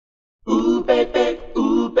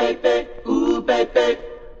ooh baby, ooh baby.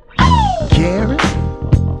 Karen,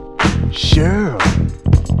 Cheryl,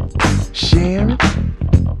 Sharon,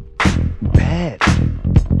 Pat,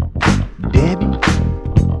 Debbie,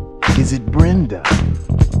 is it Brenda,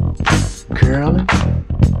 Carolyn,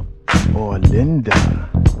 or Linda?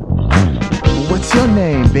 What's your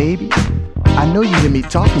name, baby? I know you hear me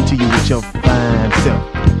talking to you with your fine self.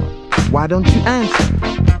 Why don't you answer?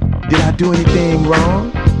 Did I do anything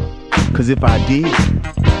wrong? 'Cause if I did,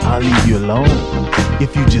 I'll leave you alone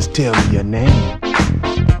if you just tell me your name.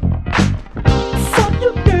 Saw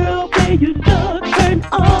you, girl, where you look turned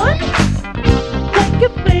on. Like a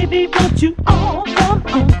baby, won't you all come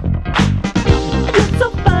on? You're so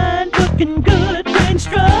fine, looking good when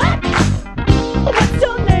strut. What's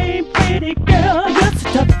your name, pretty girl? You're so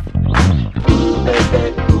tough. Ooh baby,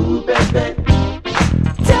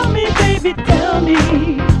 Tell me, baby, tell me,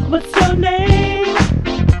 what's your name?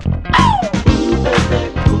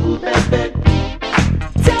 ooh baby.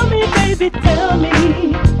 Tell me, baby, tell me,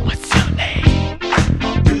 what's your name?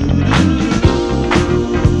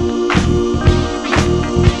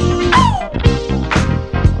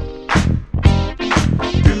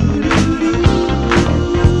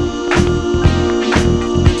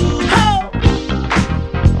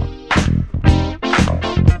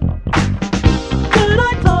 Could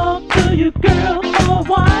I talk to you, girl, for a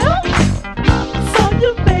while? Saw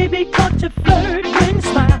you, baby, caught your flirt when you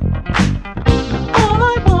smile. All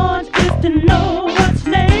I want is to know what's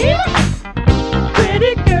your name.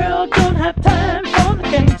 Pretty girl, don't have time for the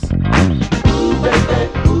games. Ooh baby,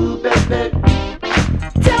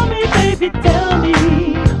 Tell me, baby, tell me,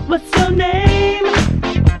 what's your name?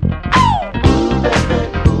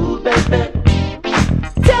 ooh baby.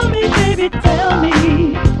 Tell me, baby, tell me,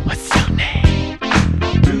 what's your name?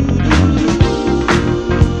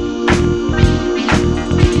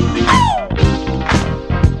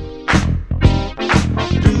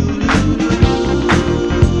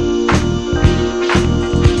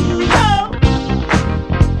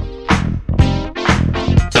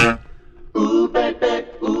 Ooh baby.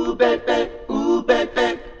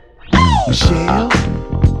 Michelle,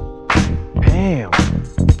 Pam,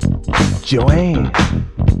 Joanne,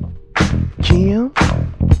 Kim,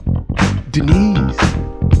 Denise,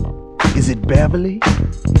 is it Beverly,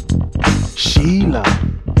 Sheila,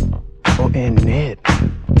 or Annette?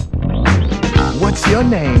 What's your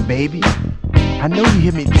name, baby? I know you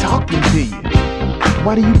hear me talking to you.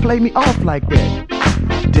 Why do you play me off like that?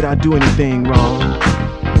 Did I do anything wrong?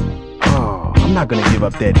 Oh, I'm not gonna give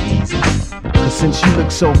up that easy. 'Cause since you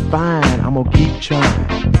look so fine, I'm gonna keep trying.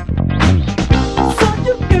 Saw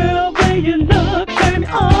you, girl, where you look turn me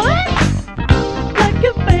on. Like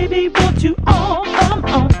a baby, won't you all come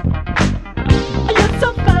on? You're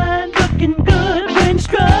so fine, looking good when you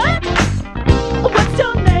strut. What's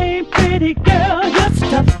your name, pretty girl? You're so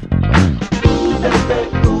tough.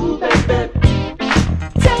 Ooh baby.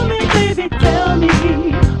 Tell me, baby, tell me,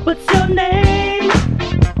 what's your name?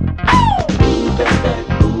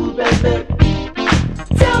 Ooh baby.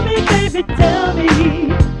 Tell me, baby, tell me,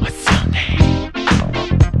 what's your name?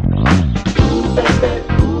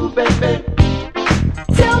 Ooh baby.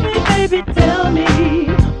 Tell me, baby, tell me,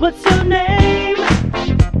 what's your name?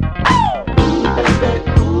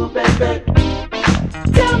 Ooh baby.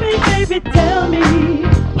 Tell me, baby, tell me,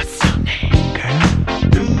 what's your name, girl?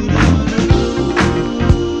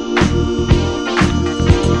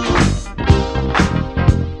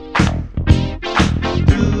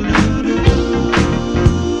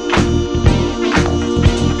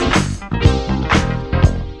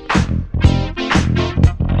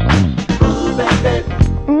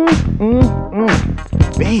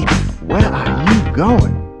 Baby, where are you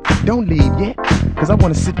going? Don't leave yet, 'cause I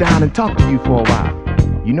want to sit down and talk to you for a while.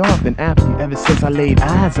 You know I've been after you ever since I laid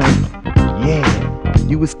eyes on you. Yeah,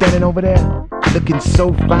 you were standing over there, looking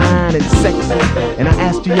so fine and sexy, and I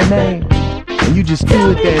asked you your name, and you just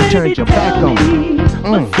stood there and turned your back on me.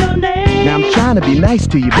 What's your name? Now I'm trying to be nice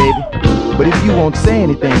to you, baby, but if you won't say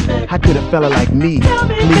anything, how could a fella like me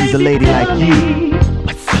please a lady like you?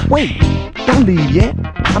 Wait, don't leave yet.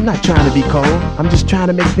 I'm not trying to be cold. I'm just trying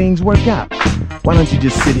to make things work out. Why don't you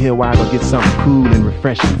just sit here while I go get something cool and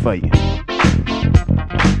refreshing for you?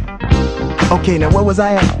 Okay, now where was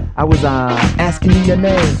I at? I was asking you your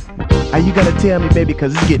name. Are you gonna tell me, baby?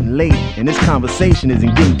 'Cause it's getting late and this conversation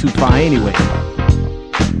isn't getting too far anyway.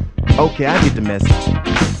 Okay, I get the message.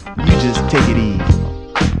 You just take it easy.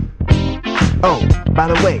 Oh, by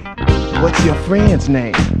the way, what's your friend's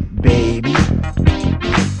name, baby?